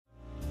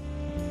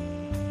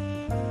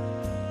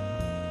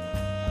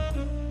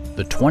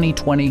the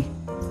 2020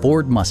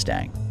 Ford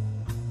Mustang.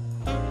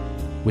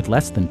 With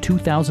less than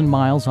 2,000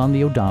 miles on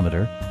the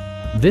odometer,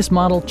 this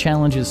model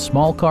challenges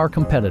small car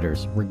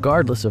competitors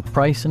regardless of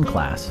price and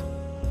class.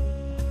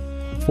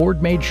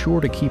 Ford made sure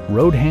to keep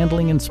road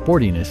handling and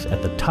sportiness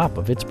at the top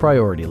of its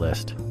priority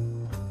list.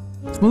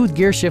 Smooth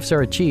gear shifts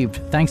are achieved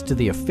thanks to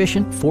the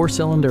efficient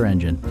 4-cylinder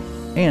engine,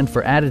 and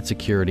for added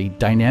security,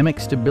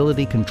 dynamic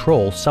stability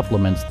control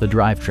supplements the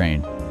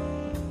drivetrain.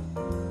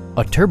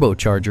 A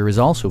turbocharger is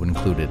also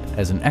included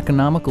as an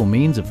economical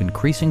means of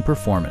increasing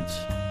performance.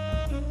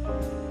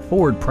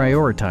 Ford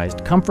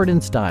prioritized comfort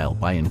and style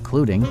by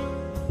including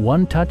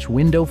one-touch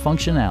window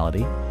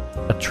functionality,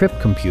 a trip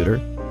computer,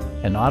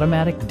 an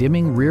automatic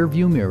dimming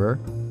rear-view mirror,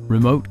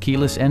 remote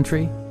keyless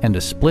entry, and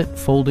a split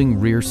folding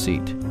rear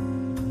seat.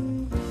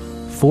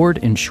 Ford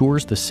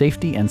ensures the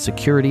safety and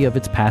security of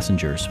its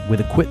passengers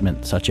with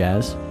equipment such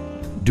as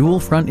dual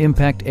front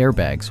impact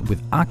airbags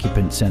with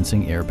occupant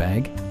sensing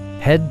airbag,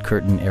 head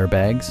curtain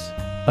airbags,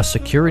 a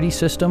security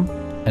system,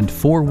 and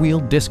 4-wheel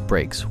disc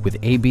brakes with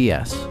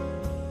ABS.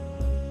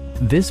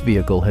 This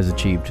vehicle has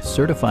achieved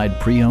certified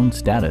pre-owned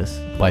status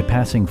by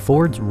passing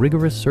Ford's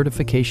rigorous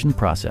certification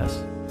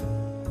process.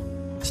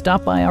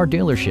 Stop by our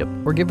dealership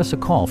or give us a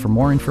call for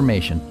more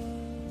information.